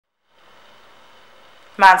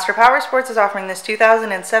Monster Powersports is offering this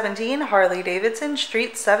 2017 Harley-Davidson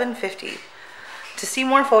Street 750. To see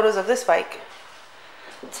more photos of this bike,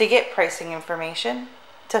 to get pricing information,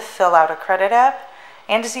 to fill out a credit app,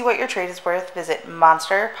 and to see what your trade is worth, visit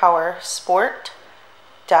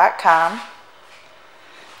monsterpowersport.com.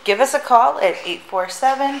 Give us a call at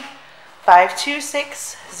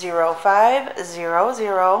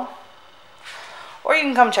 847-526-0500, or you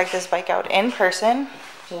can come check this bike out in person.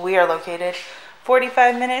 We are located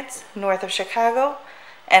 45 minutes north of Chicago,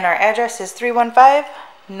 and our address is 315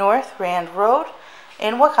 North Rand Road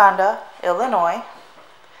in Wauconda, Illinois.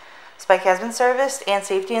 This bike has been serviced and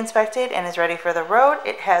safety inspected and is ready for the road.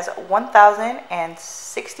 It has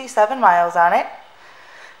 1,067 miles on it.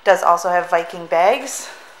 Does also have Viking bags.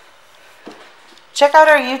 Check out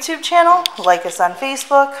our YouTube channel, like us on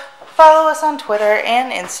Facebook, follow us on Twitter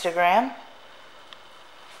and Instagram.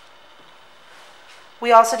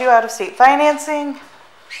 We also do out-of-state financing,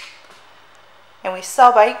 and we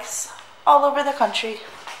sell bikes all over the country.